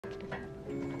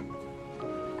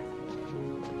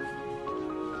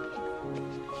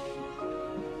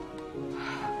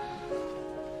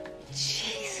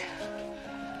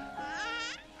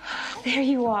There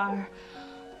you are.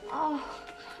 Oh,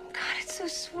 God, it's so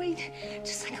sweet.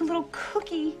 Just like a little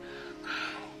cookie.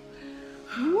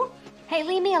 Hey,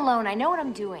 leave me alone. I know what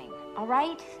I'm doing, all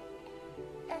right?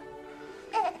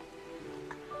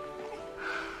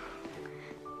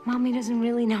 Mommy doesn't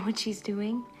really know what she's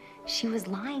doing. She was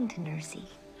lying to Nursey.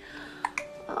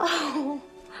 Oh.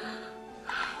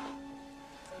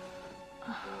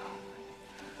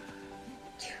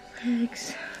 Two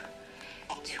legs,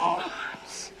 two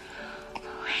arms,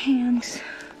 hands,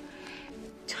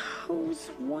 toes.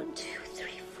 1, 2,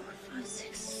 3, 4, 5,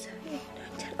 6, 7, 8, 9,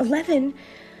 10, 11.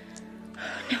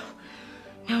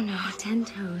 No, 10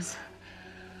 toes.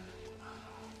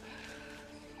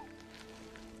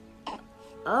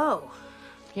 Oh,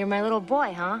 you're my little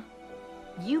boy, huh?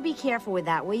 You be careful with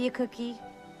that, will you, Cookie?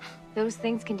 Those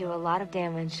things can do a lot of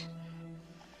damage.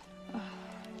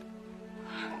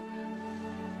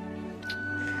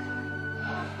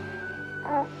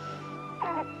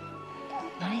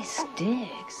 Nice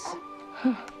digs.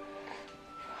 Huh.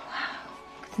 Wow,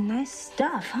 nice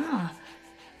stuff, huh?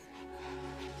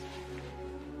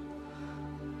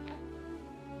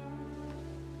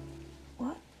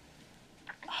 What?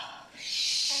 Oh,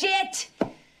 shit!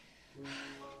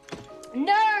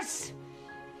 Nurse!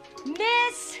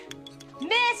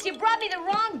 Miss, you brought me the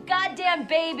wrong goddamn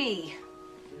baby.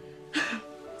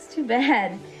 It's too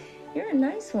bad. You're a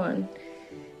nice one.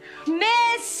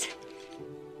 Miss!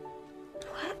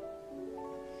 What?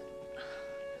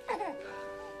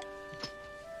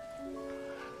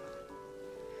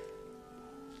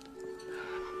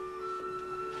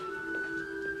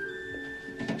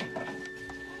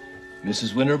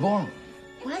 Mrs. Winterbourne.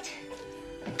 What?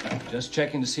 Just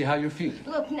checking to see how you're feeling.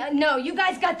 Look, no, you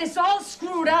guys got this all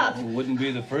screwed up. Oh, wouldn't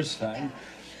be the first time.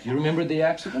 You remember the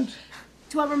accident?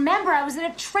 Do I remember? I was in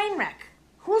a train wreck.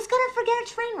 Who's gonna forget a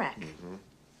train wreck? Mm-hmm.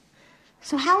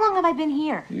 So how long have I been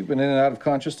here? You've been in and out of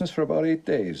consciousness for about 8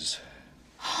 days.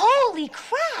 Holy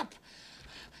crap!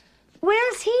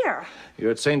 Where's here?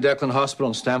 You're at St. Declan Hospital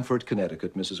in Stamford,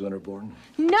 Connecticut, Mrs. Winterbourne.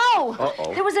 No!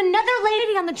 Uh-oh. There was another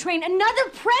lady on the train, another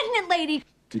pregnant lady.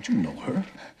 Did you know her?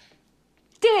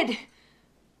 Did.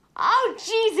 Oh,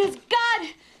 Jesus, God!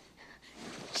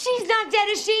 She's not dead,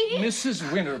 is she? Mrs.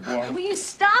 Winterbourne. Will you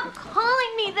stop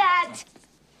calling me that?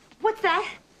 What's that?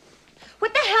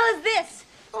 What the hell is this?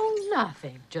 Oh,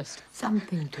 nothing. Just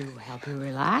something to help you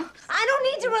relax. I don't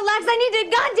need to relax. I need to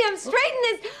goddamn straighten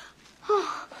this.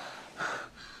 Oh.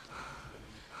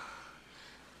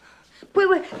 Wait,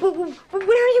 where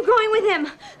are you going with him?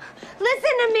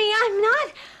 Listen to me. I'm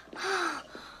not...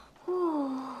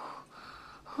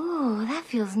 Ooh, that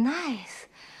feels nice.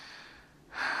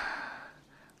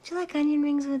 Would you like onion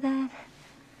rings with that?